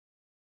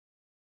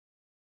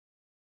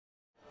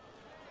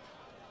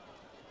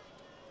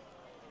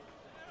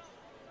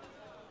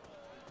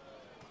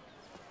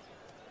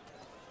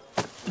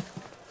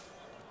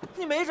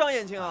你没长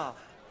眼睛啊？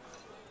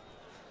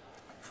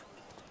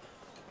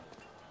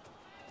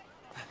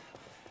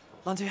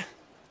郎君，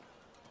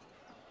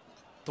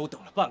都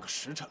等了半个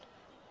时辰了，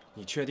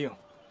你确定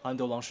安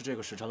德王是这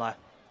个时辰来？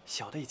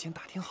小的已经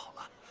打听好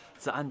了，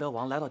自安德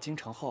王来到京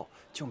城后，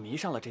就迷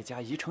上了这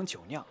家宜城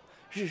酒酿，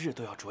日日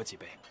都要酌几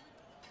杯。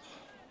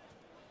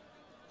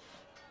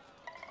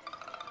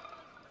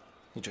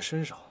你这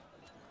身上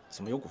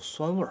怎么有股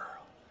酸味儿啊？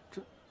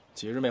这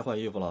几日没换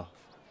衣服了？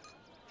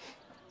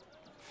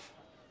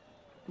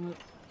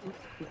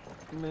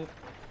没，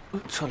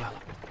车来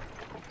了。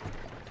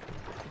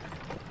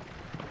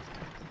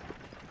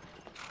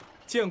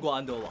见过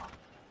安德王，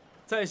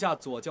在下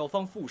左教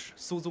坊副使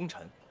苏宗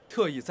臣，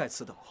特意在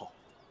此等候。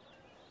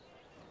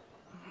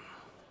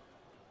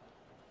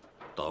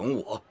等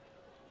我，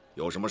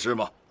有什么事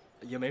吗？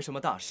也没什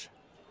么大事，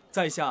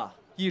在下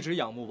一直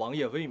仰慕王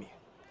爷威名，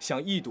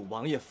想一睹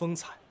王爷风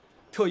采，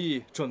特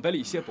意准备了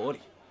一些薄礼，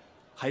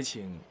还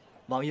请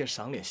王爷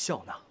赏脸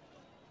笑纳。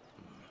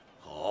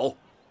好，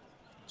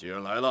既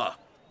然来了，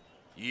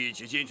一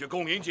起进去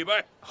共饮几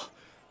杯。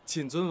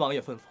谨遵王爷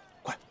吩咐，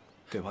快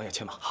给王爷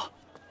牵马。好。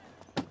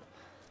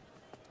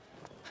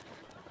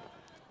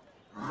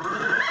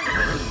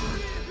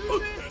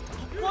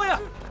王爷，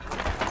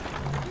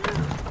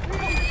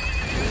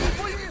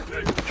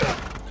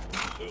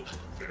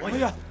王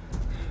爷，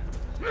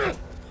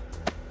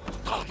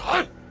大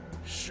胆！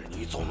是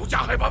你纵怒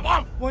加害本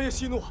王！王爷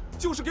息怒，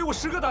就是给我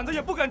10个胆子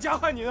也不敢加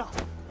害您啊！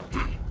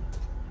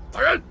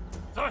来人，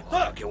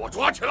在，给我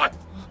抓起来！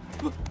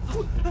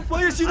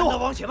王爷息怒！安德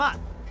王且慢。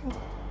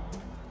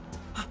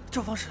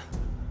教坊使，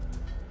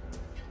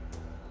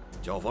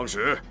教坊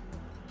使，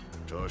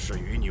这事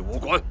与你无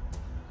关。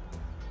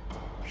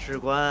事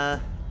关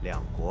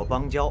两国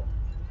邦交，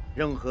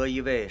任何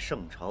一位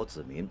圣朝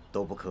子民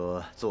都不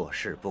可坐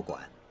视不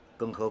管。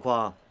更何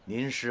况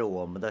您是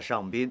我们的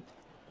上宾，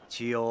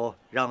岂有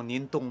让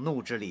您动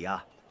怒之理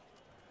啊？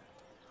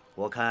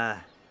我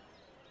看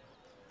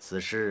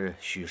此事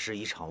许是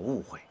一场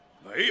误会。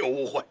没有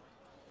误会。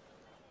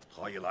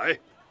他一来，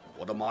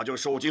我的马就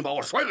受惊把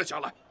我摔了下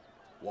来。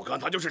我看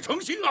他就是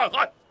诚心暗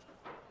害。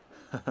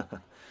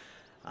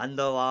安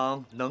德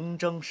王能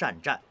征善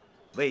战，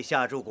为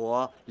下诸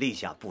国立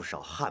下不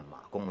少汗马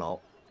功劳，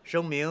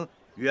声名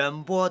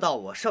远播到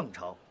我圣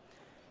朝。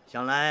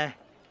想来，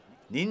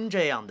您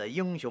这样的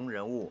英雄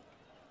人物，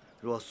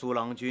若苏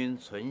郎君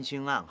存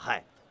心暗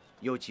害，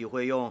又岂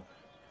会用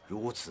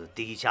如此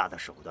低下的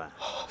手段？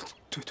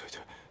对，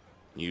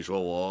你说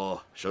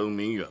我声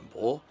名远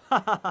播？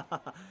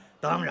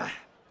当然，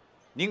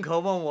您可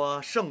问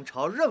我圣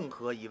朝任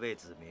何一位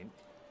子民，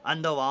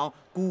安德王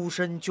孤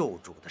身救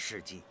主的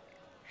事迹，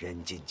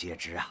人尽皆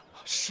知啊。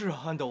是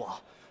啊，安德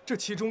王，这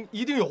其中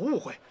一定有误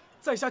会，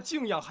在下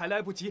敬仰还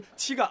来不及，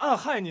岂敢暗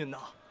害您呢？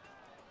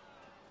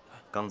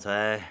刚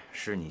才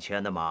是你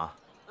牵的马？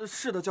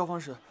是的，教坊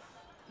使，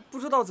不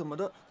知道怎么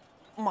的，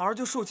马儿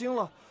就受惊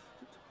了。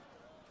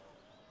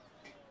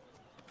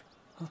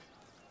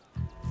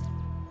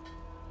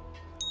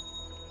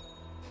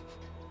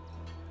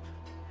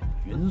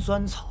云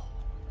酸草，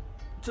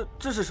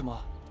这是什么？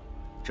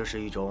这是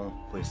一种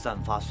会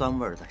散发酸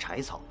味的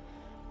柴草，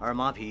而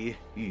马匹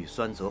遇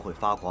酸则会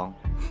发狂，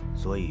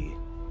所以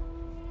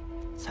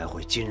才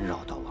会惊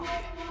扰到王爷。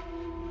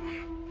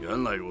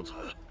原来如此，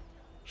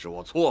是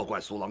我错怪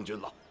苏郎君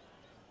了。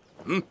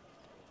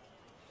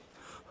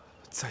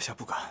在下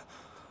不敢。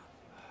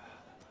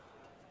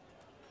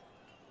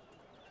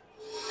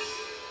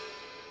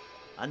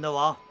安德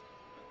王，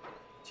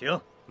请。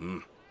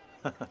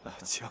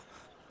请。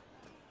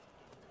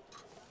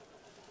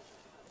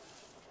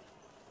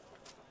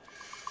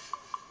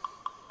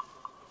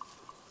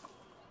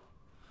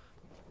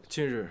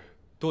近日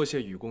多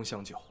谢与公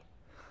相救。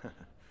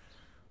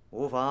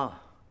无妨。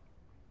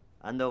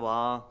安德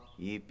王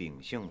以秉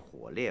性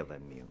火烈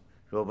闻名，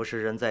若不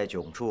是人在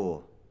囧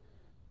处，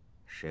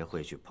谁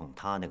会去碰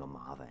他那个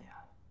麻烦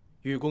呀？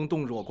与公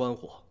洞若观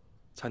火，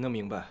才能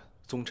明白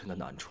宗臣的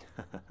难处。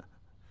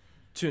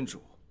郡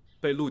主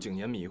被陆景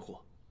年迷惑，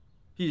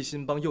一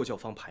心帮右教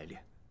坊排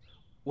练，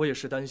我也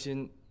是担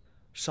心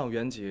上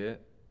元节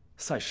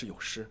赛事有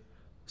失，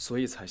所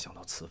以才想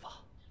到此法。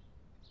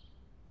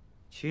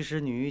其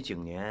实你与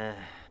景年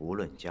无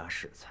论家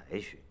世才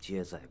学，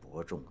皆在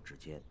伯仲之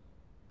间，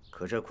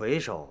可这魁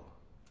首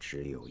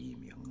只有一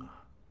名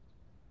啊。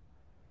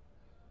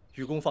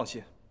与公放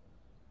心，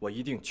我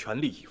一定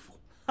全力以赴。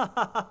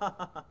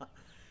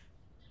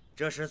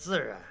这是自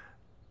然，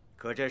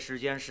可这世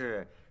间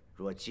事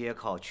若皆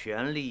靠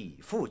全力以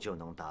赴就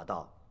能达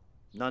到，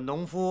那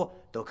农夫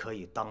都可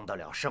以当得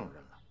了圣人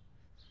了。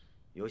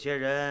有些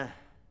人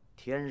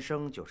天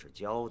生就是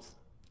骄子，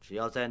只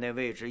要在那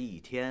位置一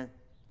天，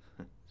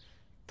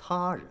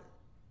他人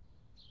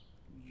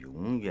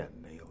永远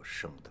没有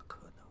胜的可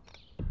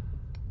能。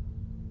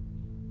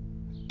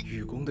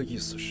与公的意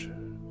思是？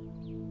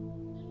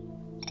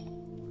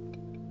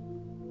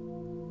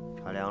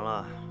茶凉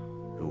了，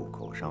入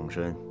口伤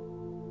身，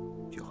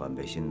去换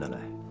杯新的来。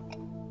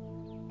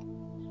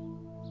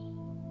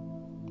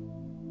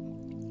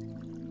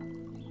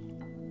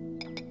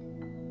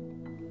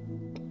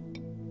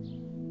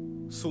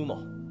苏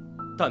某，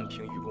但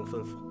凭愚公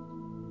吩咐。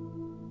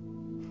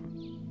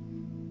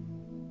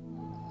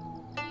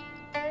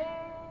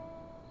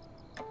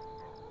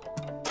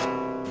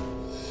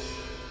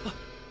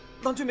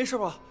郎君没事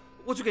吧？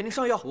我去给您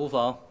上药。无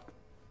妨。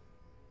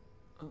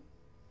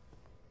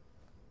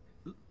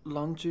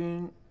郎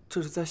君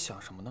这是在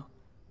想什么呢？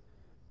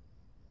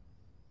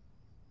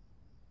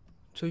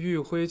这玉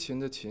灰琴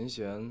的琴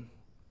弦，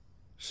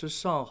是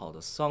上好的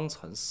桑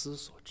蚕丝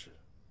所制。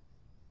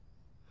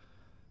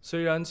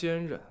虽然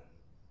坚韧，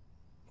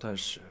但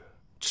是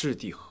质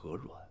地和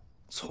软，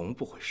从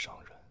不会伤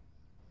人。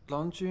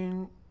郎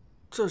君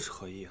这是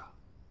何意啊？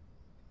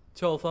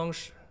教坊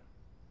使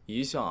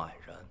一向蔼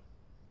然，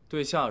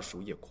对下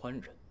属也宽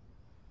仁，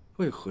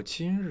为何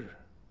今日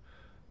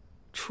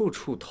处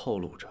处透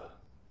露着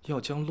要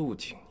将陆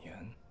景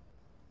年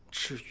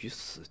置于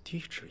死地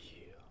之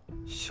意啊？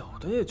小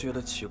的也觉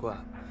得奇怪。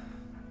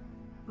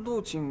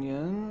陆景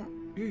年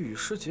与宇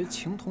师杰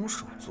情同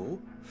手足，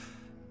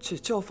且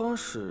教坊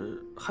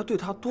使还对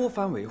他多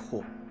番维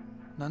护，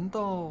难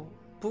道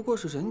不过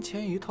是人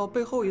前一套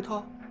背后一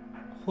套？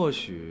或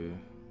许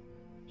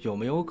有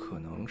没有可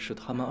能是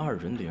他们二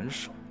人联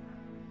手，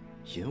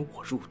引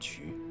我入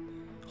局，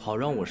好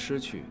让我失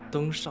去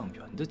登上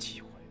元的机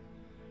会？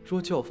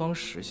若教坊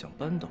使想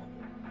扳倒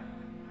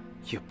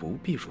我，也不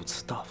必如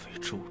此大费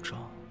周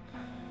章。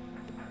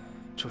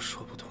这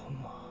说不通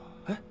啊！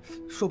哎，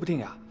说不定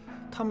呀，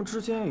他们之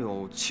间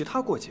有其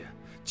他过节。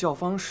教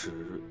坊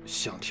使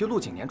想替陆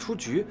景年出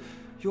局，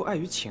又碍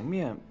于情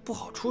面不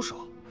好出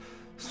手，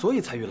所以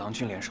才与郎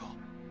君联手。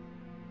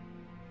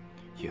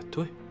也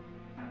对，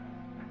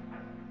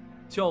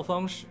教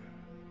坊使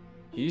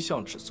一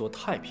向只做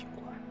太平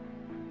官，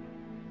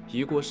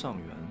一过上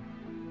元，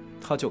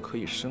他就可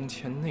以升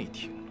迁内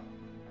廷了。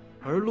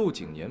而陆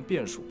景年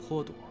变数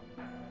颇多，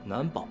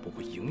难保不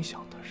会影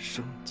响他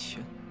升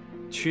迁。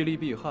趋利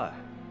避害，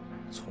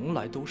从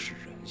来都是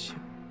人性。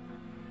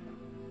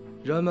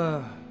人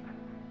们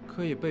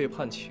可以背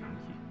叛情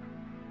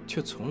义，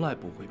却从来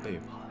不会背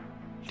叛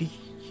利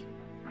益。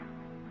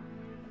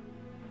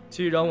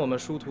既然我们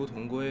殊途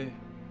同归，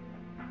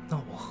那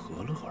我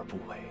何乐而不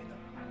为呢？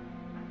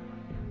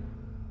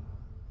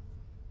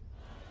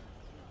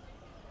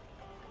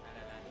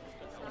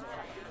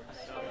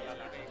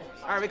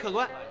二位客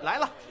官来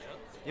了，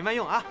您慢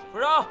用啊！不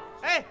让！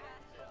哎，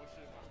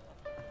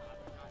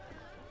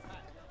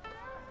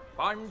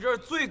把你这儿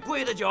最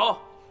贵的酒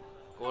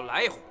给我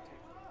来一壶。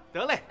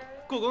得嘞，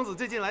顾公子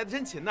最近来的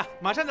真勤呐，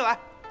马上就来。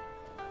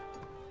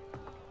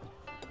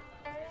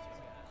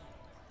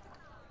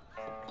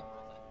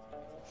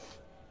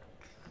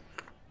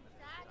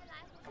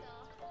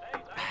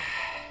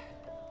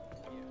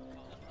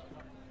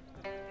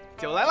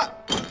酒来了。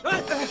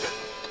哎，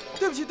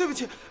对不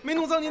起，没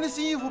弄脏您的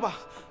新衣服吧？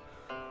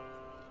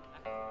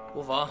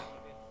无妨，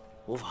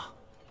无妨。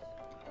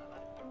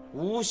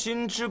无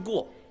心之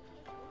过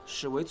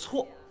视为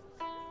错，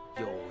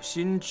有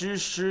心之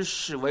失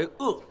视为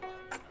恶。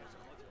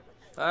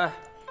哎，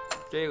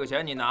这个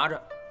钱你拿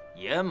着，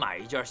也买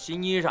一件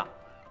新衣裳，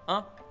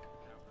啊！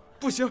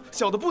不行，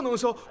小的不能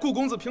收。顾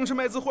公子平时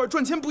卖字画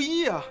赚钱不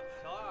易啊。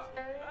小二，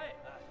哎，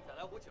再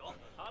来壶酒。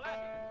好嘞。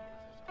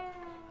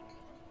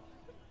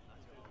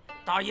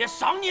大爷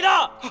赏你的。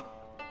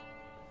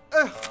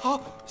哎，好，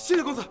谢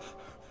谢公子。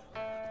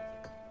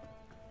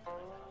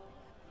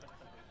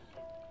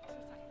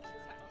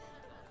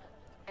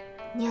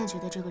你也觉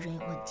得这个人有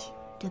问题，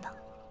对吧？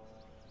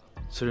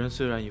此人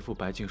虽然一副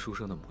白净书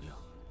生的模样，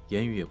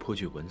言语也颇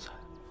具文采，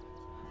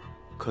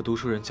可读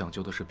书人讲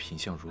究的是品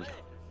相儒雅，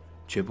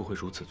绝不会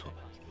如此作罢。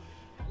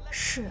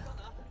是啊，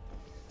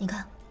你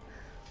看，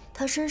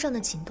他身上的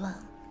锦缎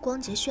光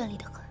洁绚丽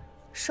的很，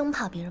生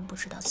怕别人不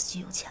知道自己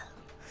有钱了。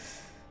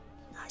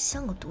哪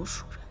像个读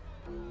书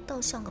人，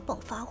倒像个暴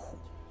发户。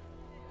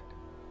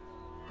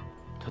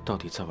他到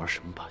底在玩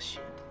什么把戏？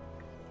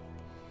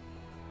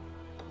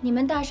你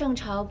们大圣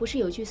朝不是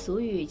有句俗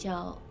语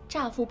叫“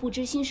乍富不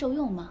知心受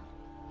用”吗？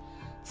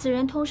此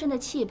人通身的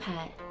气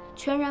派，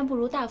全然不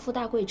如大富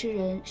大贵之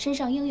人身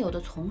上应有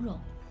的从容，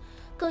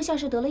更像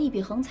是得了一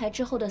笔横财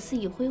之后的肆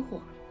意挥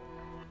霍。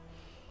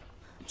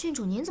郡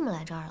主，您怎么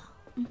来这儿了？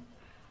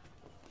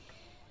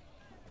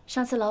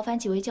上次劳烦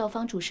几位教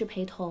坊主事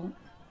陪同，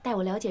带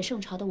我了解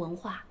圣朝的文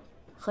化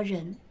和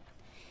人。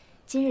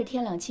今日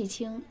天朗气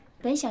清，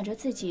本想着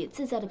自己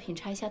自在地品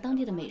尝一下当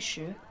地的美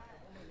食，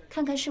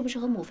看看是不是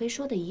和母妃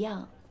说的一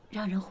样，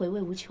让人回味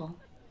无穷。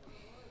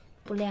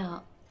不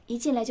料一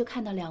进来就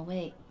看到两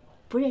位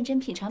不认真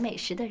品尝美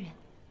食的人。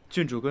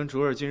郡主跟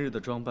竹儿今日的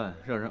装扮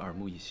让人耳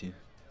目一新，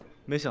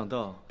没想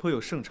到颇有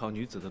圣朝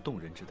女子的动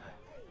人之态。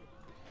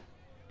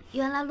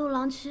原来陆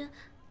郎君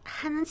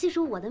还能记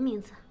住我的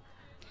名字。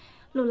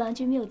陆郎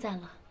君谬赞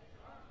了。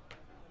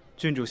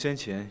郡主先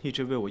前一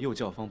直为我右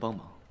教坊帮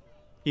忙，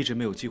一直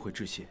没有机会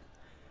致谢。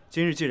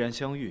今日既然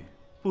相遇，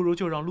不如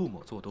就让陆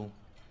某做东，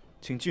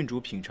请郡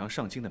主品尝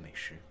上京的美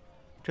食。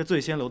这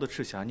醉仙楼的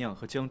赤霞酿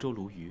和江州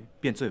鲈鱼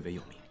便最为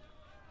有名。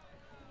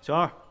小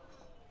二，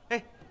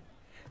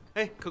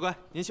哎，客官，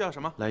您需要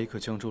什么？来一颗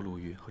江州鲈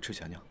鱼和赤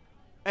霞酿。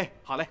哎，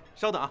好嘞，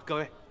稍等啊，各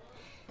位。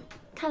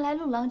看来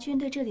陆郎君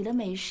对这里的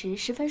美食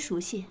十分熟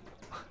悉。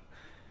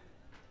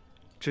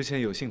之前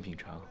有幸品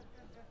尝，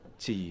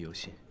记忆犹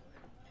新。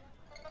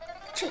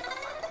这个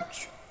坏工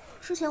具，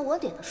之前我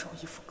点的时候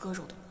一副割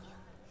肉的模样，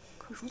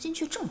可如今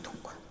却这么痛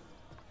快。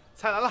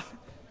菜来了，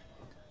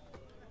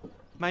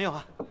慢用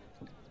啊。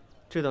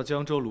这道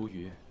江州鲈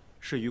鱼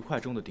是鱼块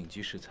中的顶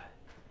级食材，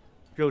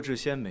肉质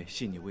鲜美，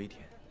细腻微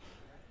甜。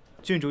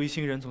郡主一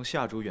行人从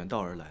夏竹远道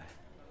而来，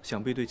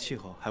想必对气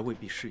候还未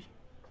必适应。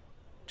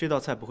这道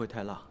菜不会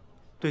太辣，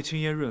对清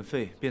咽润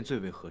肺便最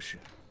为合适。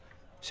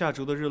夏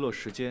竹的日落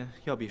时间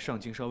要比上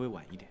京稍微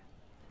晚一点，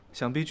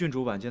想必郡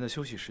主晚间的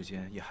休息时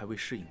间也还未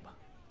适应吧。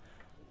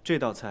这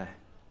道菜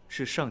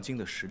是上京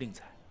的时令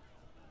菜，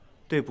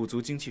对补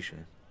足精气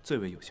神最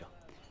为有效。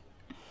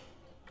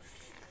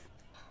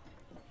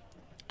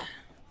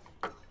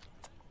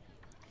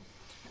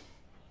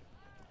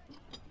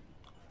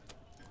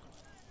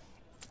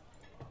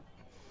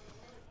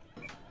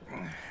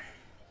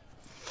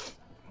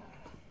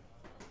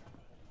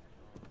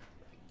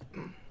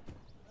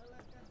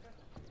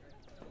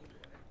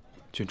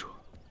郡主，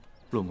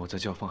洛某在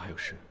教坊还有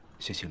事，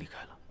先行离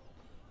开了。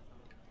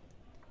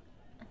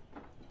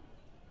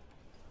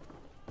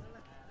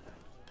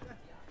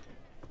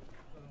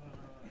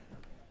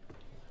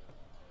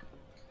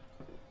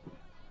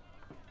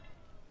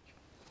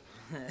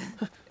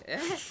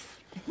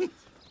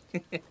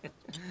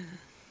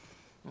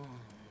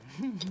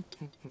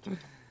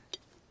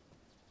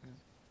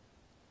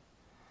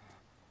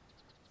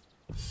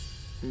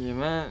你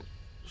们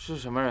是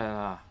什么人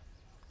啊？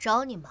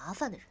找你麻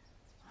烦的人。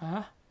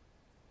啊！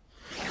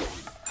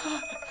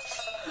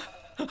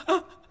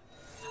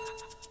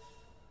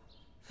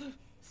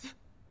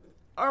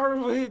二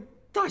位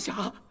大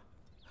侠，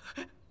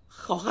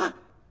好汉，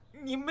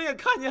你们也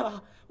看见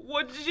了，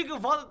我这个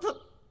房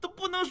子，它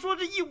不能说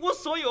是一无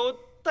所有，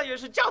但也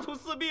是家徒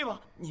四壁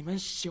吧？你们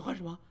喜欢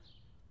什么，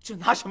就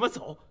拿什么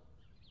走。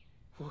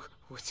我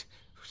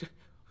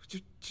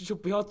就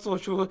不要做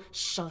出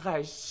伤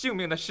害性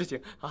命的事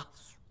情啊！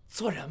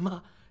做人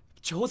嘛，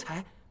求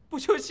财不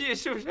求气，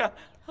是不是？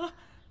啊！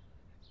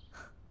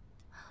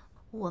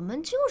我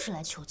们就是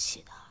来求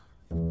气的。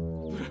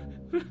不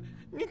是，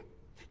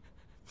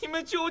你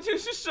们究竟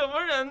是什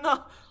么人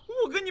呢？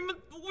我跟你们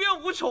无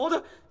冤无仇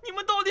的，你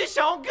们到底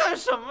想要干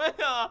什么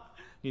呀？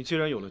你既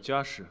然有了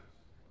家室，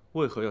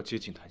为何要接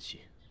近檀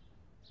溪？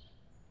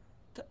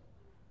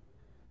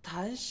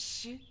檀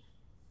溪？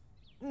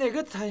哪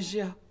个檀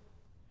溪啊？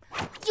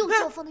右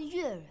教坊的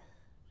越人。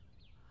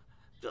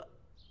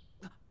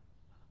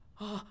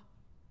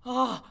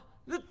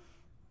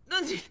那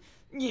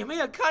你们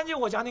也看见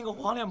我家那个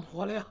黄脸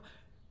婆了呀？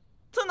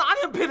她哪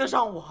点配得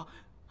上我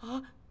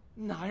啊？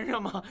男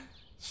人嘛，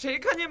谁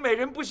看见美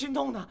人不心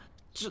动呢？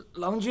这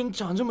郎君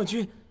长这么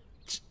俊，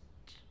这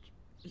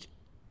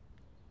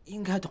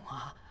应该懂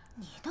啊。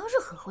你倒是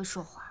很会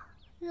说话，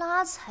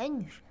拉踩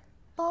女人，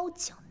褒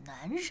奖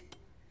男人。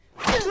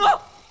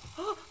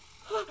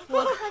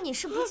我看你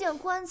是不见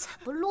棺材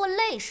不落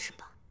泪是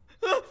吧？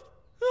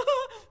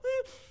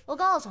我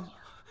告诉你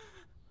啊，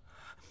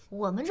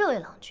我们这位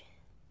郎君，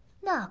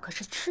那可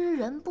是吃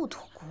人不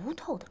吐骨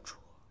头的主，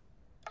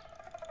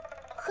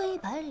黑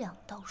白两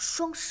道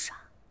双杀。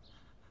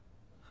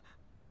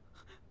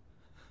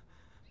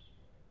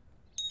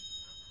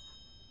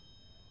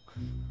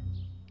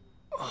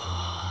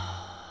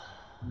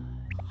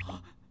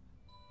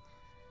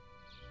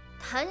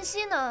檀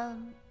溪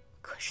呢，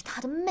可是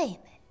他的妹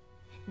妹。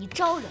你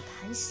招惹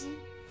檀溪，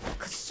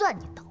可算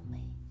你倒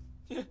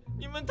霉。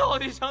你们到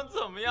底想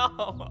怎么样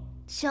啊？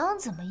想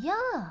怎么样？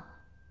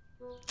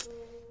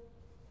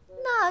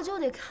那就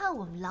得看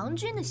我们郎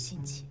君的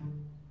心情。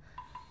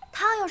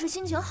他要是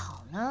心情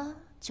好呢，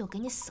就给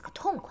你死个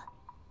痛快；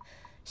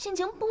心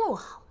情不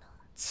好呢，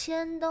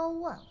千刀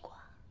万剐，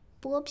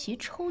剥皮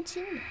抽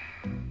筋的。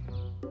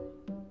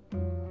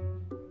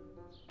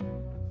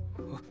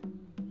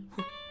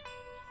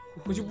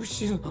我就不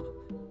信了。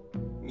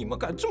你们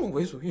敢这么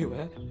为所欲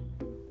为？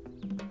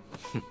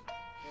哼，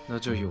那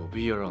就有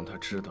必要让他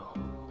知道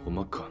我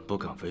们敢不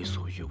敢为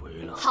所欲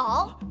为了。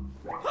好。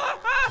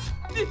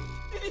你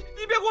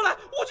别过来！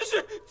我只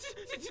是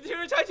听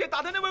人差遣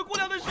打探那位姑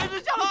娘的身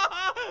世下了。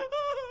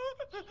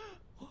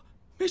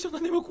没想到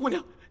那位姑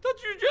娘她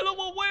拒绝了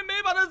我，我也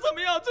没把她怎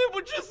么样，罪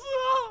不至死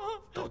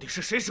啊！到底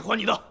是谁使唤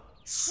你的？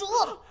说。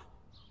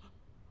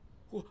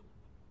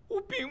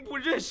我并不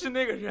认识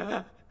那个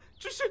人，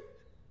只是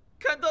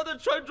看她的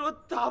穿着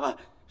打扮。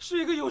是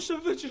一个有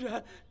身份之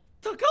人，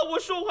他看我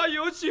说话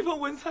有几分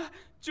文采，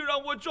就让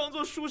我装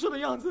作书生的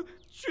样子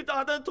去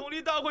打探同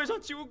理大会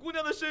上几位姑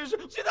娘的身世，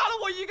其他的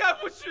我一概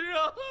不知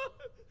啊！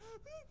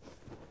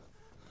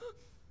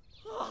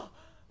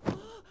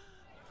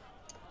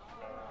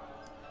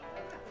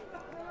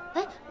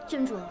哎，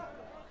郡主，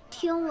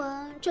听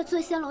闻这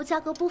醉仙楼价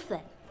格不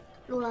菲，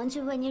陆郎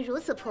君为您如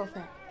此破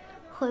费，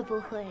会不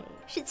会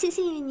是倾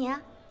心于您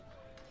啊？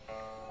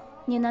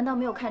你难道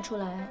没有看出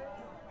来？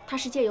他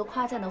是借由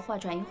夸赞的话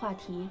转移话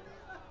题，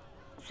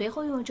随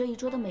后用这一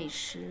桌的美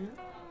食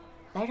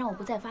来让我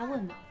不再发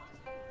问吗？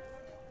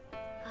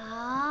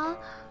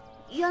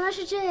原来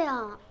是这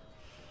样，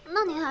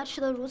那您还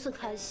吃得如此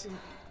开心。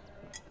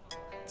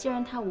既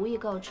然他无意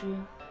告知，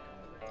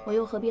我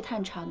又何必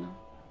探查呢？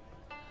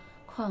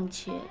况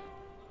且，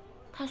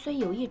他虽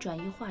有意转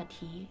移话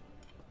题，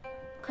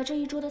可这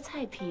一桌的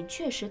菜品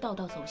确实道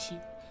道走心，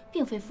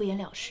并非敷衍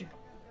了事。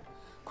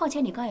况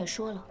且你刚也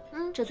说了，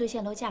这醉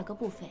仙楼价格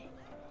不菲，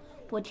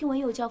我听闻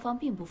右教坊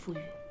并不富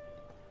裕，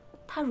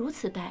他如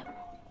此待我，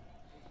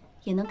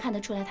也能看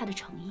得出来他的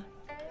诚意。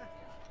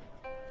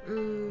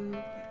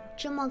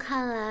这么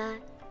看来，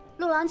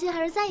陆郎君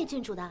还是在意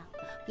郡主的，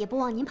也不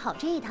枉您跑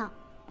这一趟。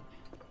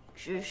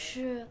只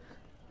是，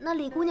那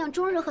李姑娘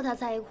终日和他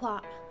在一块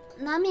儿，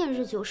难免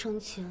日久生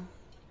情。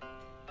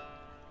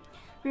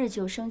日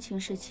久生情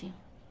是情，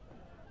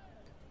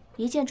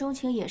一见钟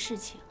情也是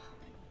情。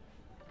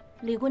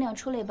李姑娘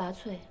出类拔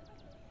萃，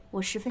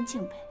我十分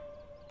敬佩。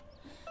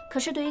可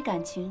是对于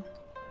感情，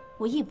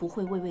我亦不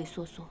会畏畏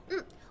缩缩。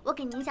我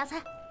给您夹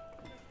菜。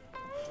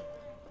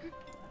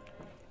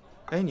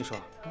哎，你说，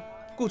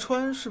顾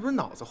川是不是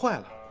脑子坏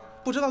了？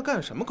不知道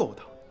干什么勾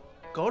当，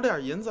搞了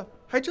点银子，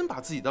还真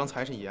把自己当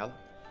财神爷了。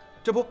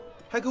这不，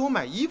还给我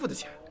买衣服的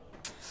钱。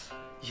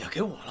也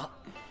给我了。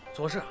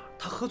昨日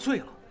他喝醉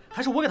了，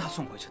还是我给他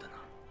送回去的呢。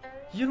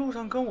一路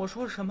上跟我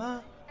说什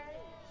么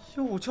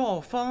右教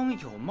坊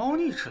有猫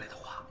腻之类的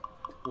话，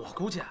我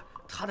估计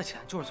他的钱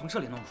就是从这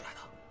里弄出来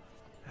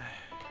的。哎，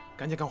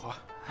赶紧干活。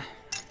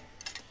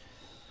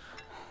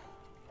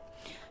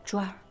竹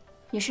儿，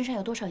你身上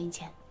有多少银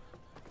钱？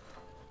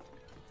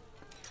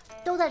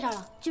都在这儿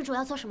了。郡主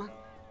要做什么？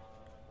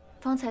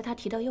方才他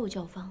提到右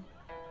教坊，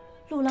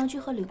陆郎君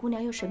和李姑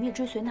娘又神秘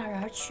追随那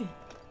人而去。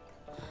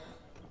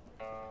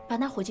把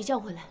那伙计叫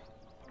回来，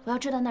我要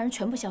知道那人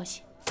全部消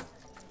息。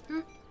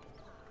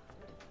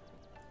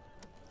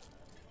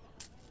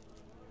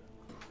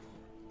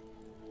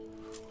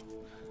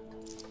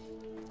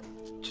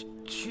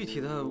具体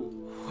的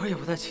我也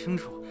不太清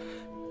楚，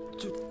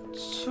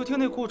就听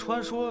那顾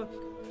川说，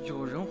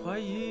有人怀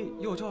疑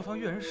右教坊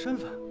越人身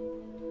份，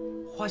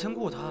花钱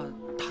雇他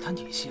打探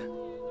底细。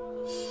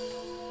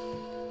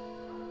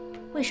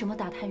为什么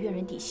打探越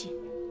人底细？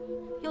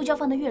右教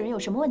坊的越人有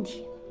什么问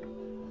题？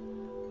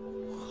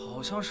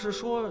好像是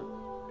说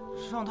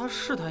让他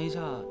试探一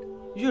下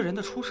越人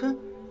的出身，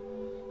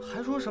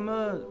还说什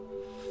么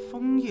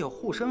枫叶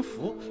护身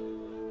符，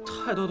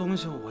太多东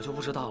西我就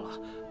不知道了。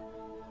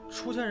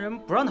出见人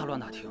不让他乱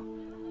打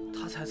听，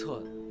他猜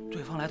测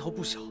对方来头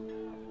不小，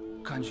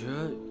感觉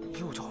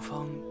右教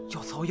坊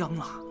要遭殃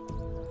了。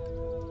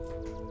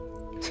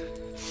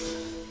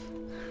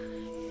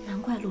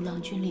难怪陆郎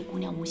君、李姑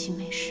娘无心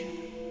为师，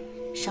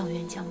上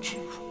元将至，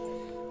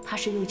怕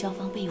是右教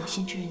坊被有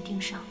心之人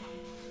盯上了。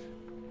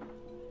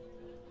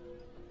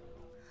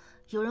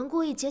有人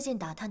故意接近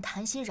打探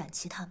檀溪染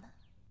旗他们，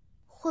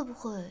会不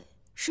会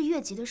是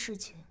越级的事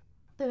情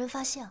被人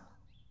发现了？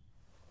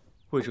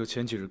魏哲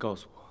前几日告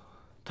诉我，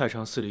太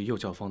常寺里右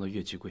教坊的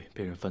月季柜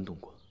被人翻动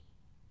过。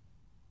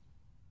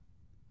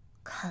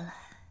看来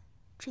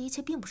这一切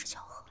并不是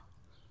巧合。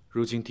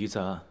如今敌在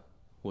暗，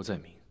我在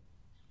明，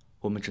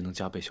我们只能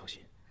加倍小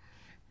心。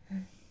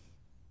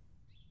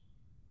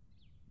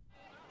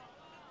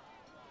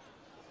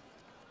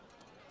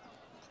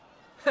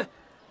哼，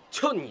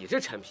就你这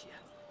陈皮，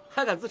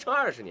还敢自称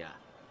20年，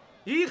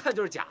一看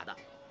就是假的，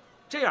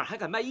这样还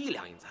敢卖1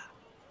两银子，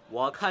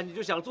我看你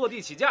就想坐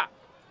地起价。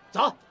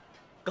走，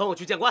跟我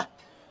去见官。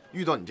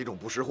遇到你这种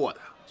不识货的，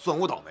算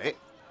我倒霉，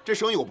这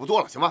生意我不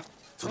做了，行吗？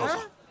走。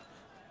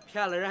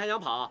骗了人还想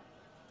跑，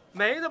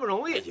没那么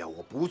容易。哎呀，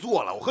我不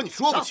做了，我和你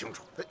说不清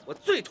楚。我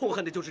最痛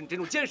恨的就是你这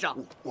种奸商。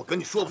我跟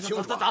你说不清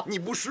楚，走，你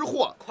不识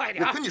货，快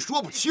点！我跟你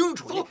说不清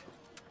楚，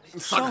你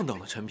上等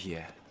的陈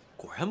皮，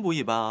果然不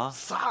一般啊！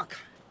撒开！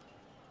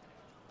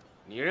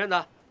你认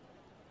得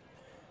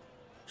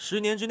？10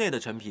年之内的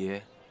陈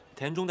皮，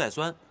甜中带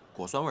酸，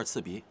果酸味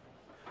刺鼻；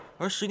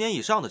而10年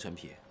以上的陈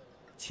皮，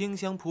清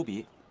香扑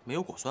鼻，没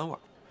有果酸味。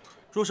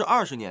若是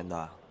20年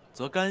的，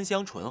则甘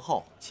香醇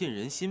厚，沁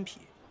人心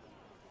脾。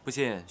不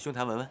信，兄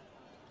台闻闻。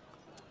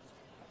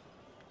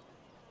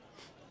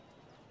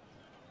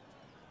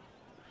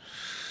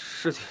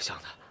是挺像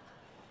的。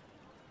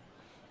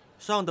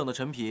上等的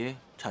陈皮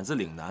产自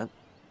岭南，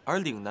而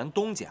岭南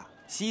东甲、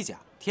西甲、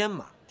天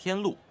马、天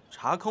禄、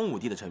茶坑5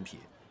地的陈皮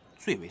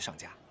最为上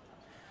佳。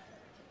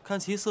看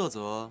其色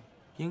泽，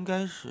应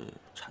该是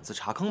产自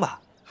茶坑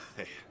吧？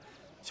嘿，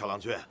小郎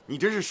君，你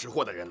真是识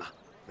货的人呐！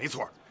没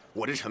错，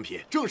我这陈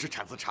皮正是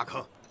产自茶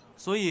坑。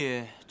所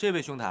以，这位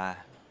兄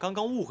台刚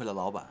刚误会了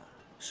老板，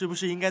是不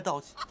是应该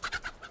道歉？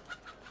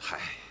嗨，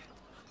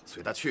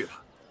随他去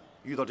吧。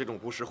遇到这种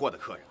不识货的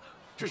客人，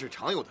这是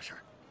常有的事儿。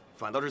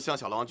反倒是像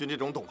小郎君这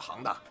种懂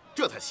行的，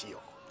这才稀有。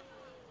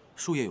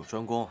术业有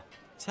专攻，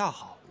恰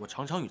好我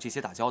常常与这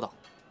些打交道。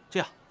这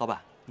样，老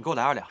板，你给我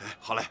来2两。哎，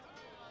好嘞。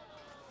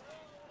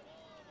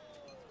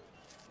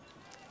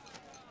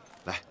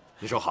来，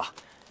你收好。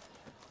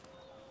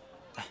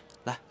哎，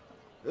来。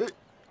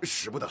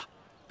使不得。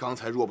刚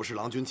才若不是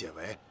郎君解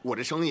围，我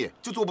这生意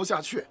就做不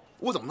下去。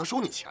我怎么能收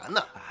你钱呢？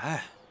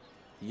哎，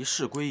一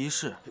事归一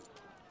事，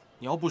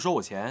你要不收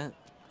我钱，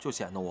就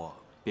显得我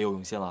别有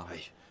用心了。哎，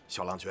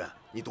小郎君，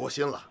你多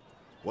心了。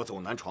我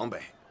走南闯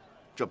北，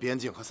这边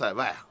境和塞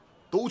外啊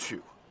都去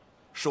过，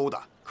收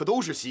的可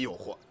都是稀有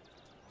货，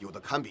有的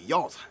堪比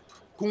药材，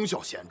功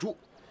效显著。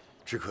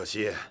只可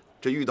惜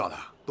这遇到的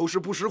都是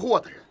不识货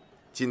的人。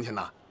今天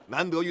呢，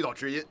难得遇到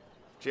知音，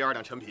这2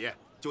两陈皮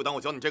就当我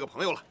交你这个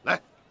朋友了。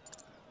来，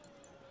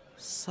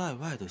塞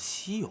外的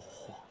稀有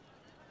货，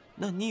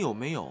那你有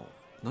没有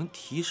能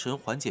提神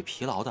缓解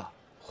疲劳的？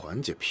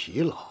缓解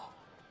疲劳，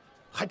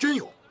还真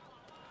有。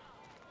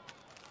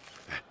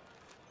哎，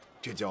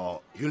这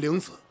叫云灵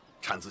子，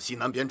产自西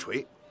南边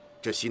陲。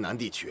这西南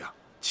地区啊，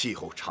气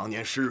候常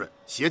年湿润，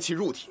邪气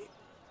入体，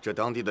这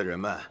当地的人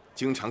们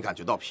经常感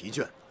觉到疲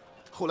倦。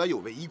后来有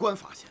位医官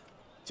发现，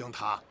将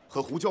它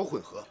和胡椒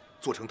混合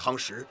做成汤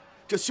食，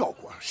这效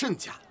果甚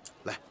佳。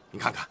来，你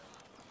看看。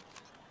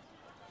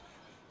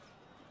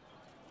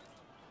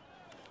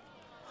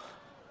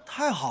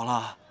太好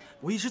了！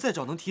我一直在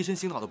找能提神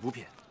醒脑的补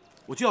品，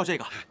我就要这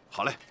个。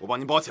好嘞，我帮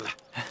您包起来。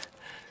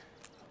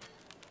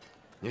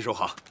您收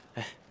好。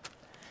哎，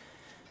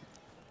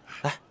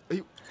来，哎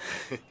呦，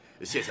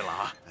谢谢了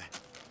啊！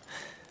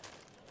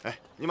哎，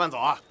您慢走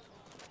啊。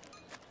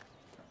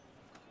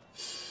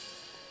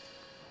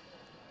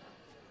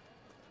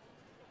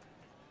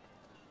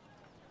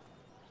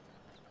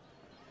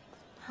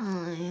哎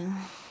呀，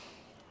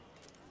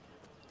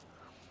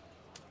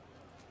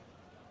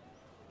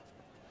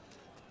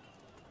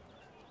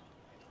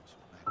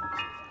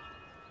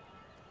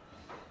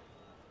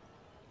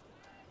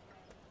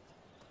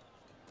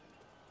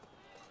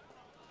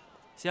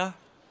仙儿，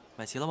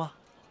买齐了吗？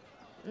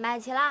买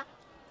齐啦。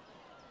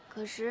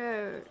可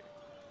是，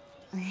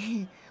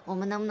我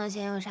们能不能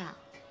先用上？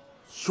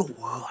又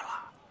饿了。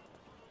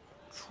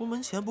出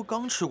门前不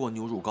刚吃过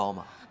牛乳糕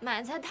吗？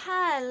买菜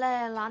太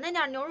累了，那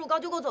点牛乳膏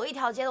就够走1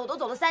条街的，我都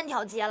走了3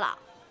条街了。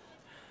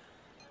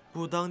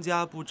不当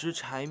家不知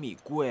柴米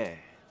贵，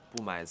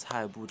不买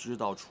菜不知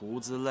道厨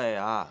子累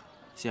啊！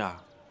仙儿，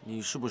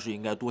你是不是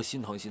应该多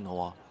心疼心疼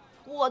我？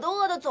我都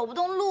饿得走不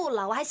动路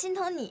了，我还心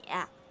疼你。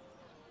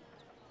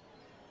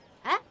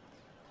哎，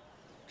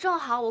正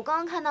好我刚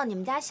刚看到你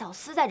们家小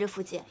厮在这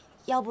附近，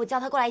要不叫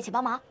他过来一起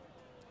帮忙？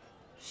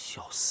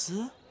小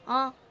厮？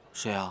啊？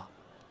谁啊？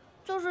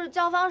就是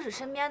教坊使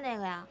身边那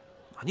个呀。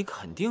你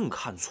肯定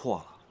看错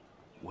了，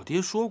我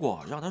爹说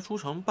过让他出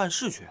城办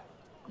事去。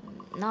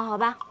那好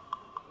吧，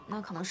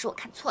那可能是我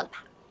看错了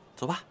吧。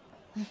走吧。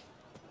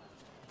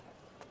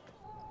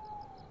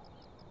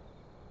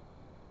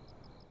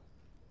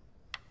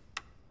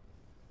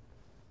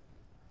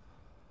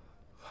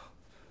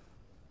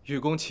愚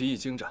公棋艺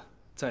精湛，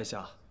在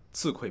下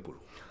自愧不如。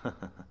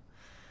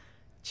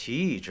棋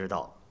艺之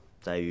道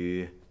在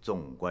于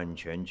纵观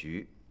全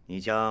局，你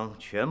将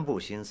全部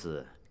心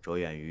思着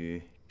眼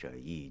于这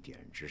一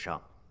点之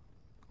上，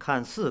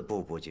看似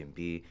步步紧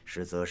逼，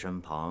实则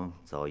身旁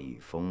早已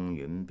风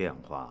云变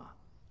化，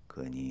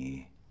可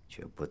你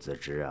却不自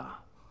知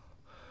啊。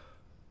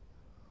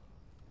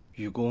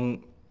愚公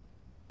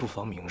不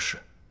妨明示。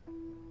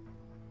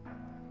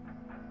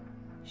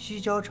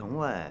西郊城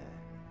外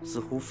似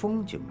乎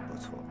风景不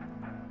错，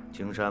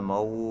青山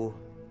茅屋，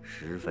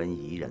十分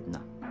宜人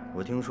呐。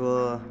我听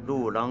说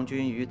陆郎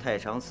君与太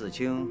常寺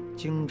卿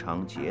经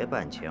常结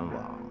伴前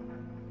往，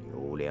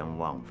流连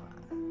忘返。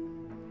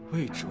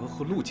魏哲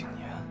和陆景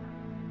年，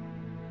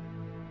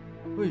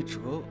魏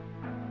哲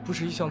不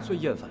是一向最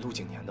厌烦陆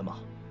景年的吗？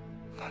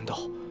难道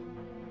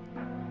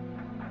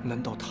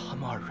他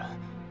们2人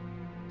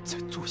在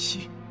做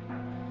戏？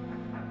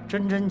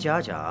真真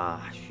假假，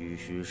虚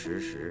虚实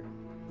实，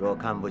若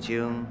看不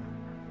清，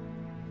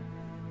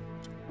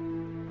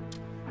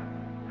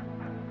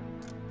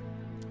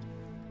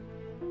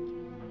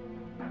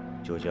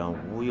就将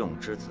无用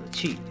之子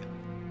弃掉。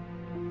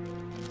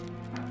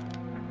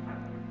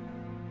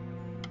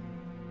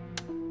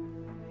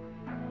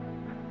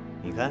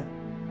你看，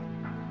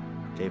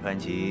这盘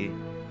棋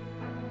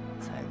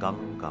才刚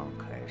刚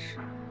开始。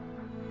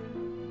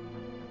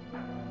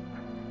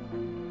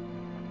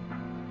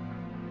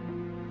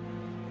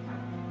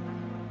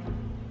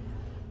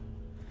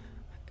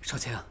少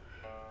卿，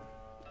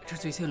这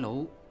醉仙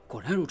楼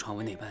果然如传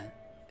闻那般，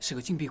是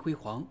个金碧辉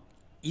煌、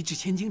一掷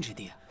千金之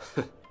地啊！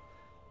哼，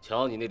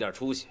瞧你那点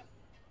出息，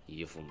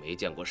一副没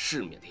见过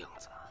世面的样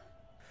子。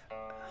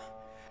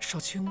少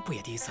卿不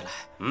也第一次来？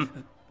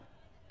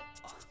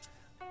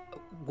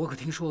我可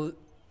听说，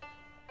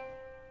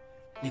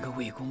那个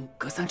魏公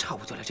隔3差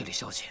5就来这里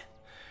消遣。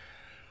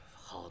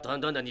好端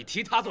端的，你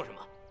提他做什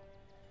么？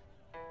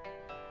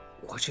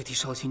我只替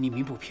少卿您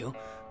鸣不平，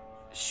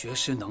学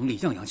识能力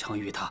样样强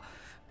于他，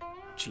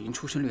只因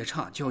出身略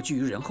差，就要居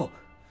于人后，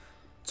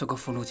做个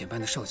风流简般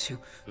的少卿。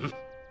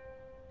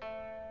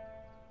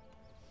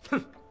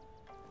哼！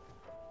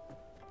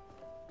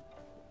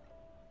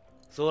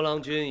苏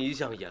郎君一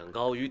向眼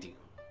高于顶，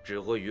只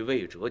会与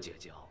魏哲结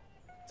交，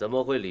怎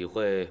么会理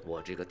会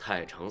我这个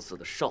太常寺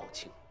的少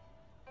卿？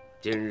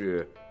今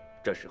日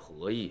这是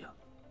何意啊？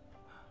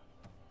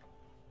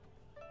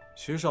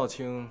徐少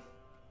卿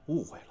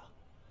误会了，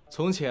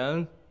从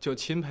前就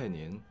钦佩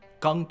您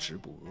刚直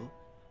不阿，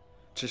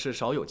只是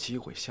少有机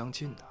会相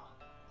近啊。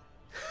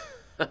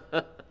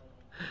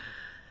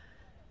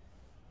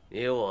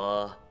你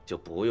我就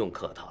不用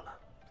客套了，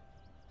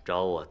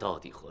找我到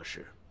底何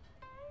事？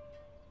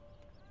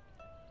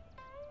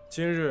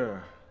今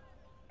日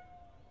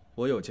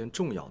我有件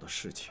重要的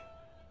事情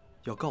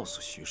要告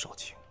诉徐少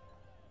卿。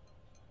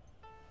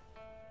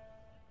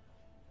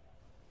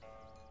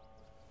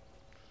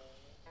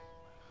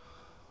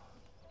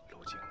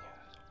陆景年，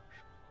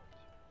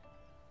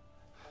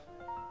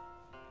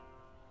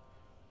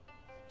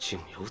竟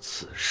有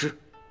此事！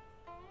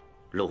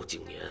陆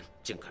景年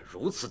竟敢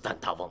如此胆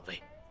大妄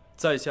为！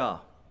在下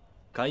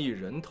敢以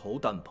人头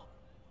担保，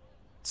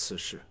此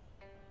事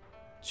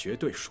绝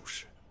对属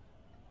实。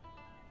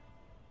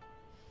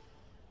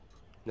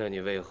那你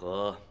为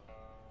何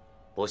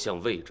不向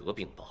魏哲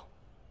禀报？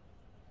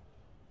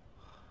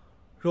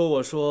若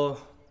我说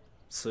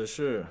此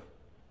事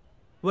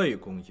魏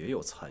公也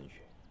有参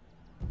与，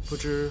不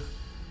知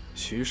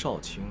徐少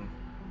卿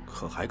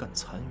可还敢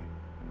参与？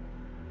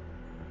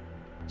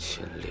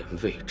牵连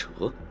魏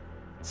哲，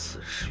此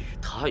事与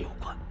他有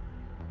关。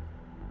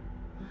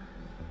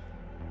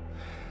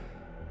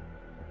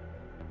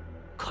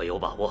可有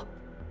把握？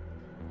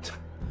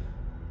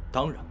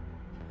当然，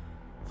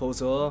否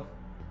则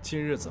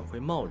今日怎会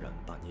贸然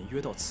把您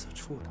约到此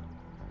处呢？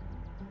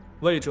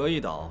魏哲一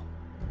倒，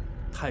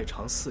太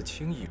常寺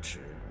卿一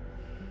职，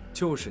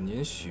就是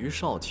您徐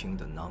少卿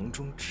的囊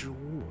中之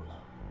物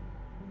了。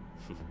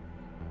哼，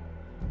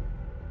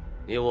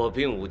你我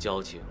并无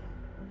交情，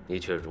你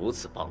却如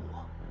此帮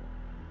我，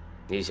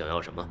你想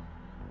要什么？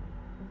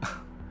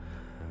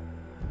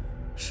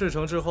事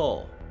成之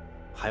后，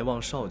还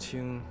望少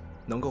卿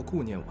能够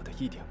顾念我的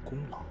一点功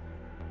劳。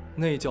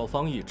内教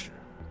坊一职，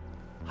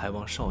还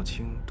望少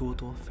卿多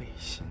多费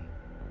心。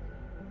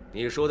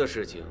你说的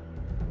事情，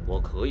我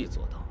可以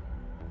做到。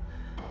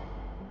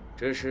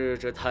只是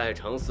这太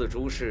常寺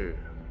诸事，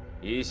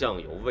一向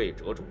由魏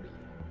哲主理，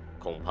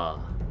恐怕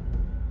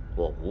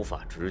我无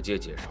法直接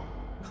接手。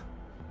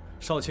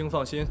少卿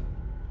放心，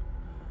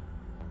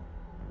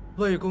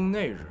魏公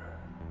那日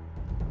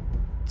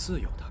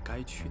自有他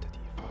该去的地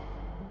方。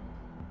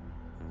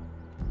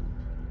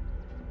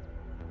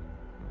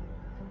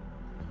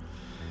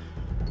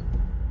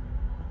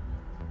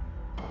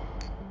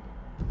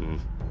嗯。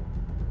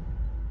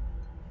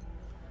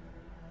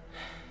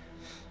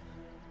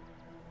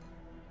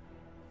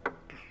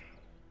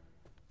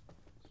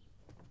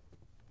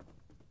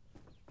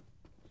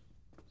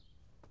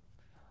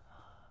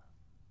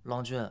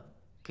郎君，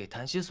给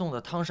檀溪送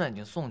的汤膳已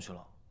经送去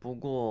了，不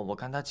过我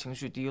看他情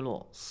绪低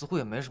落，似乎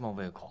也没什么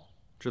胃口。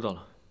知道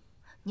了。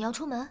你要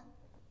出门？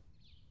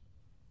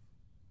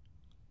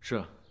是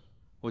啊，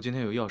我今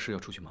天有要事要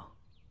出去忙，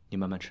你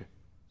慢慢吃。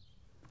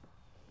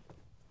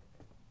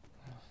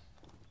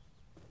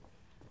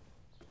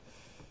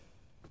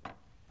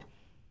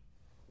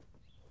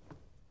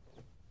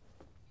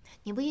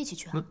你不一起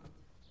去啊？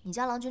你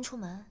家郎君出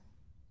门，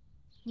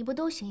你不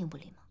都形影不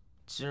离吗？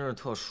今日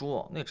特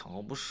殊，那场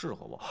合不适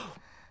合我。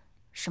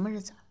什么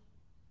日子？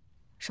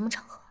什么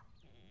场合？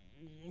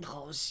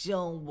好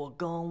像我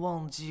刚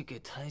忘记给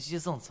檀溪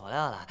送佐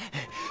料了。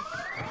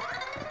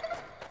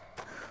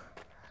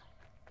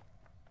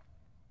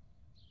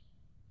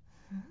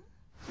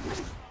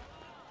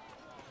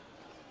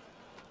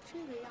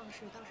这个样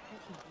式倒是还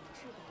挺别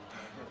致的，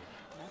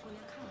来回来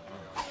看看。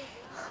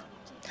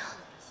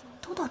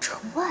都到城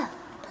外了，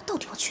他到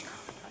底要去哪儿？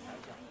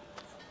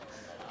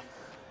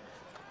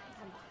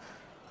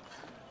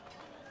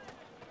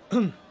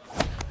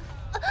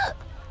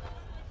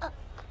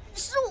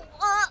是我，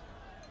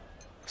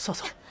飒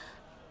飒，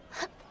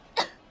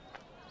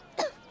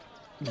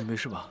你没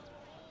事吧？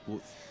我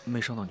没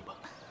伤到你吧？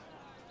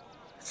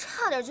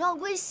差点就要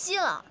归西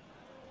了。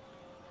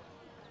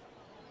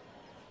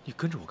你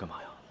跟着我干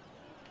嘛呀？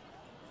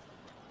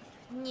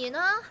你呢？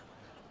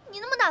你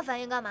那么大反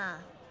应干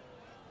嘛？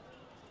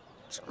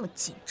这么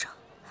紧张，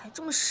还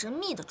这么神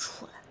秘的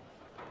出来，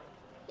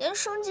连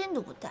生巾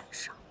都不带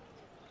上。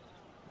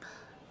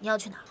你要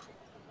去哪儿？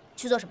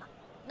去做什么？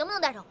能不能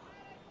带上我？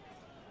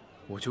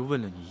我就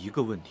问了你一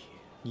个问题，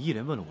你一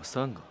连问了我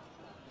3个。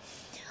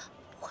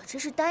我这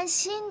是担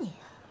心你。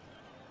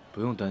不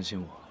用担心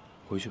我，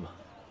回去吧。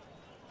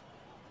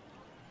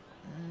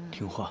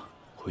听话，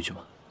回去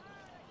吧。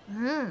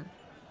嗯。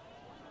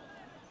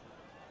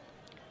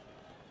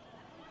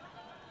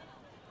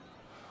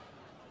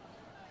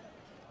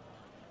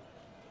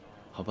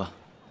好吧，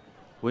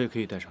我也可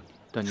以带上你，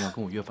但你要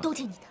跟我约法。都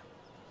听你的。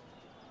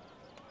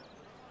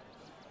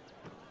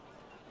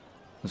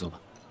那走吧。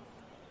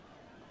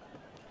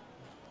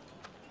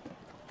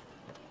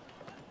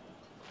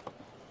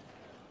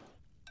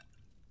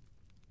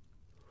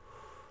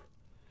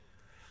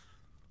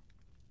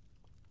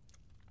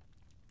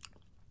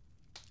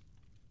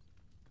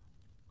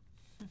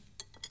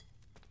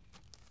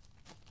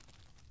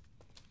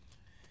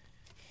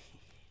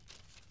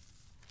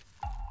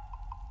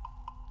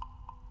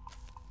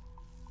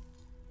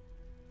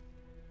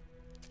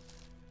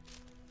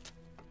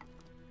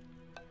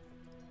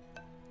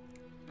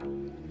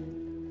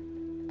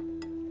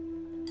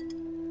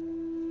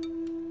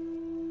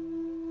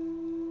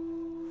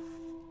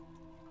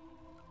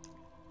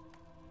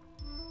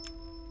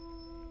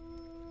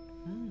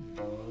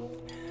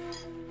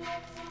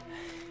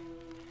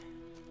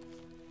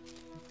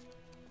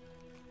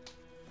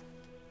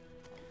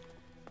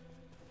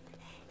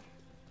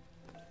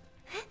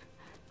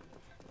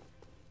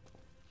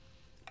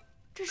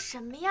什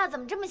么呀？怎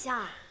么这么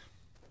像？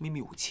秘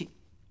密武器。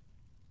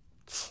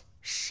切，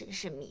神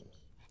神秘秘，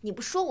你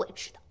不说我也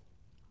知道。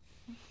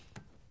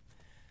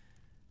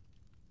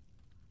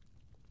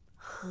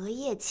荷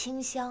叶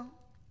清香，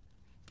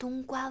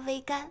冬瓜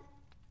微甘。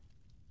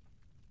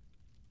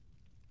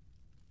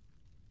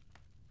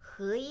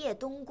荷叶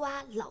冬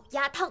瓜老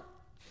鸭汤，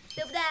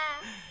对不对？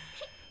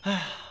哎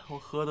呀，我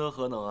何德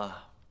何能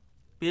啊！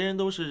别人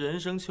都是人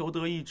生求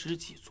得一知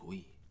己足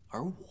矣，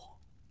而我，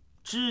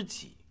知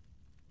己、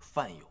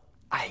饭友、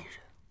爱人，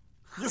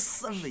合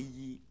三为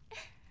一。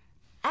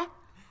哎，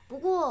不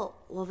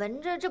过我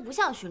闻着这不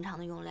像寻常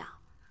的用料，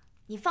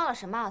你放了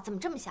什么？怎么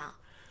这么香？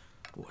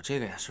我这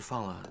个呀是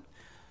放了。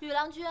玉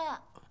郎君，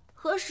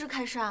何时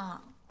开扇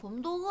啊？我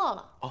们都饿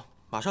了。哦，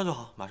马上就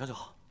好，马上就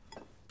好。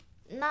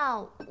那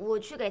我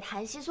去给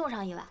檀溪送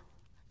上一碗。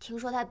听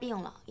说他病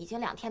了，已经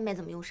2天没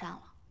怎么用膳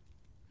了。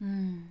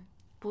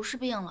不是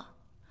病了，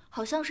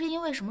好像是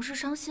因为什么事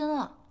伤心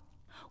了。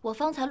我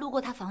方才路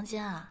过他房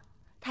间啊，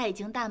他已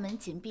经大门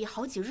紧闭，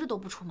好几日都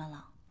不出门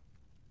了。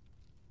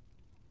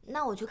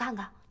那我去看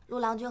看。陆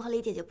郎君和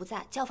李姐姐不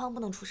在，教坊不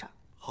能出事儿。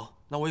好，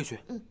那我也去。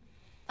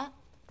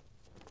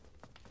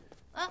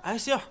哎，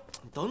希儿，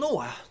你等等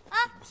我呀！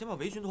我先把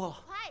围裙脱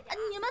了。快点！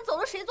你们走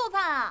了谁做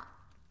饭啊？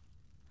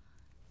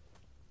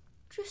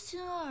这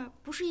欣儿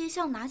不是一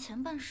向拿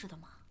钱办事的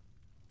吗？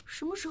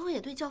什么时候也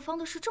对教坊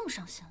的事这么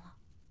上心了？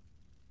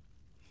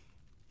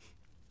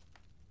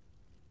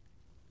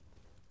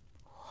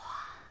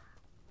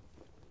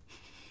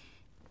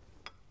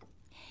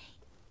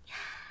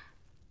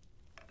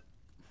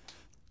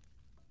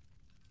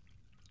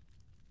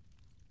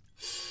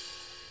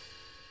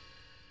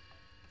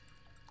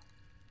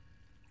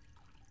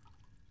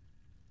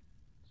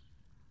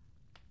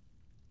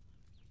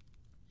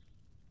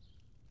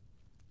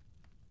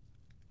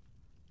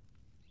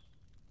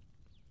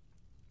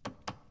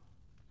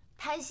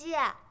檀溪，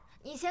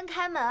你先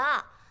开门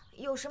啊！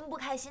有什么不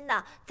开心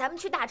的，咱们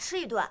去大吃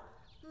一顿，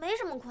没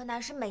什么困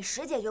难是美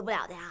食解决不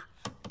了的呀。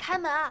开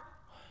门啊！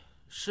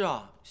是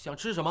啊，想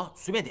吃什么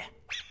随便点。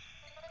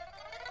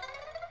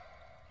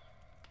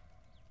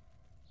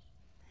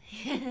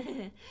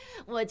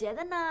我觉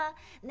得呢，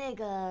那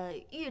个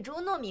玉竹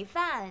糯米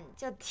饭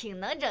就挺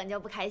能拯救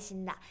不开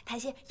心的。檀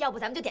溪，要不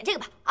咱们就点这个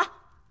吧？啊！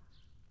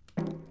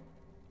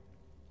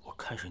我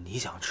看是你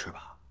想吃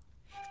吧。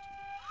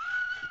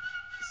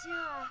欣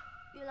儿，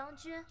玉郎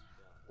君，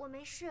我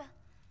没事，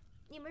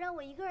你们让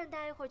我一个人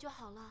待一会儿就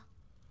好了。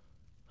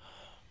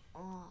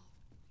哦。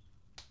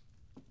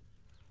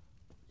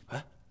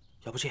哎，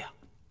要不这样，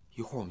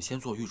一会儿我们先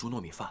做玉竹糯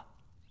米饭，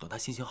等他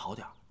心情好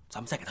点，咱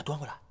们再给他端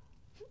回来。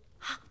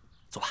好，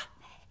走吧。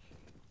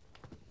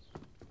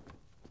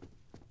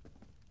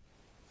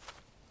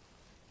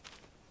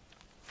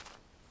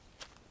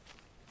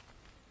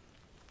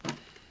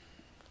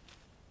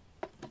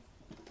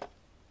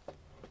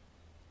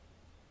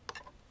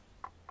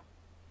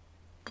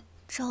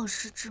赵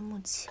氏之墓、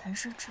钱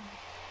氏之墓、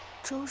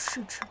周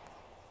氏之墓、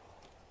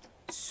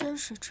孙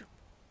氏之墓，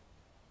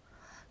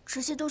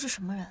这些都是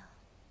什么人？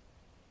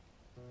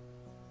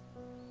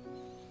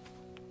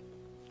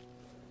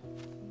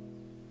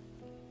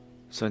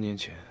 3年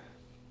前，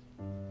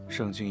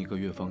上京一个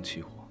乐坊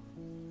起火，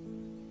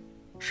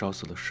烧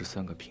死了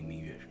13个平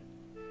民乐人。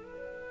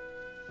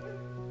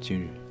今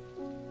日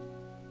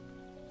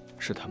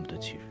是他们的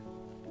忌日。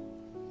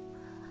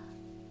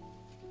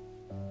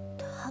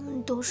他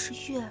们都是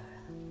乐人。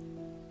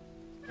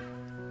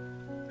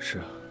是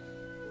啊，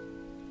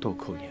豆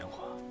蔻年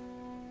华，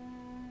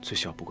最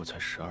小不过才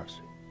12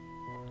岁。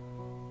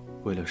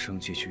为了生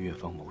计去乐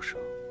坊谋生，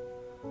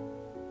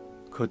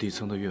可底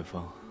层的乐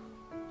坊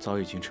早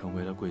已经成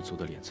为了贵族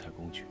的敛财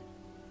工具。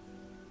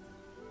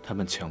他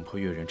们强迫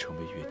乐人成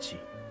为乐妓，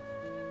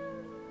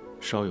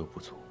稍有不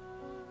足，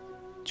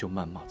就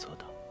谩骂责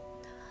打。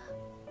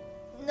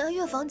那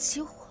乐坊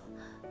起火，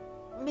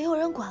没有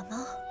人管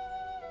吗？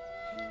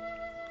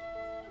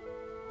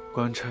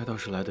官差倒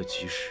是来得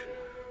及时，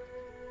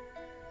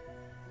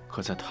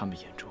可在他们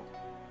眼中，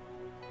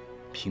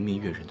平民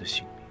乐人的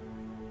性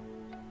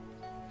命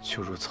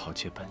就如草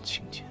芥般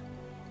轻贱。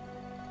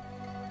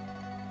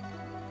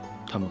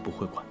 他们不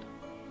会管的。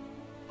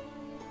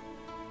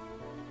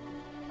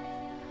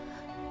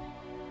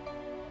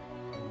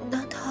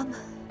那他们……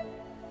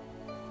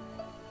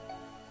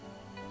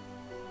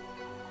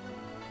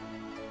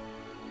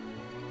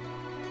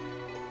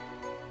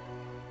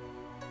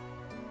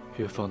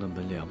乐坊的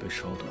门梁被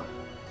烧断，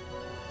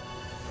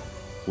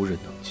无人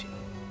能进。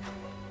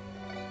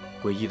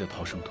唯一的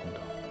逃生通道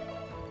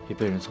也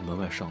被人从门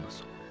外上了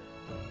锁。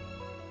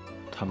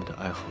他们的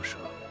哀嚎声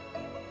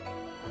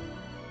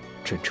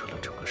震彻了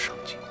整个上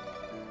京，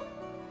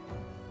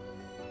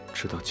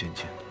直到渐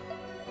渐的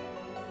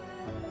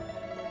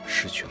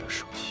失去了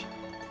声息。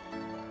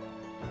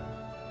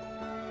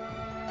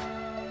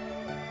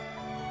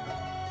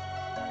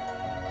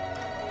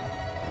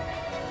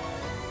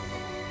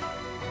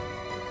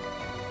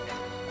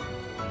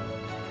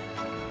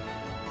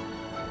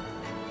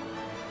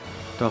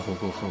大火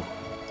过后，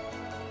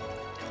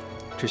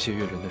这些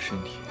乐人的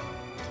身体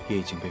也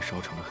已经被烧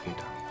成了黑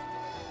炭。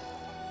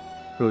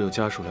若有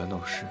家属来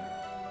闹事，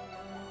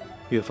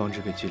越方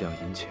只给几两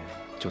银钱，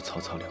就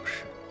草草了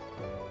事。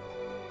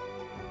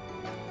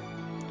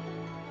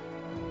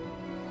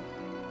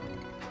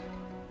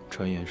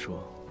传言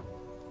说，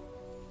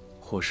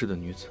火逝的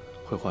女子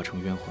会化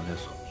成冤魂来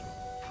索命，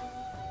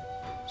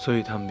所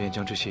以他们便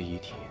将这些遗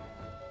体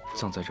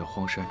葬在这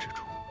荒山之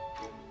中，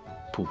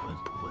不闻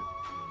不问，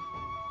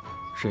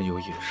任由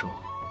野兽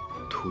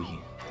屠鹰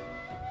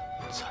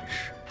蚕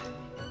食。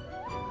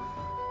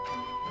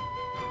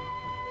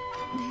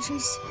那这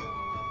些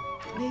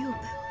没有被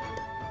吻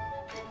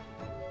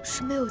的，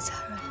是没有家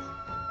人吗？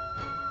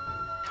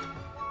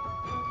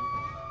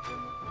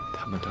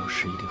他们当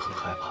时一定很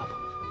害怕吧，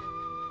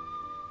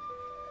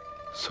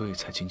所以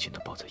才紧紧地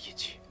抱在一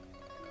起，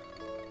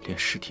连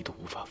尸体都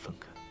无法分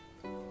开，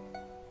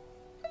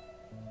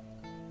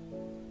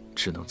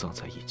只能葬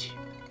在一起。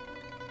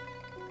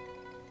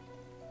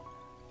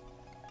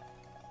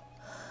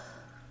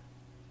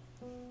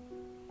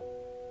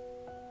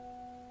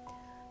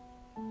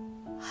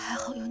还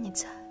好有你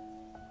在，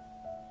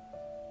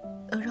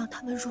能让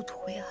他们入土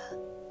为安，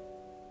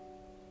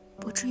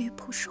不至于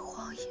曝尸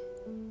荒野。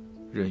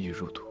人欲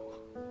入土，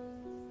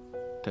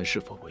但是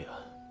否为安，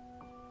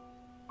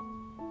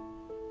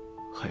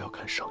还要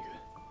看上元。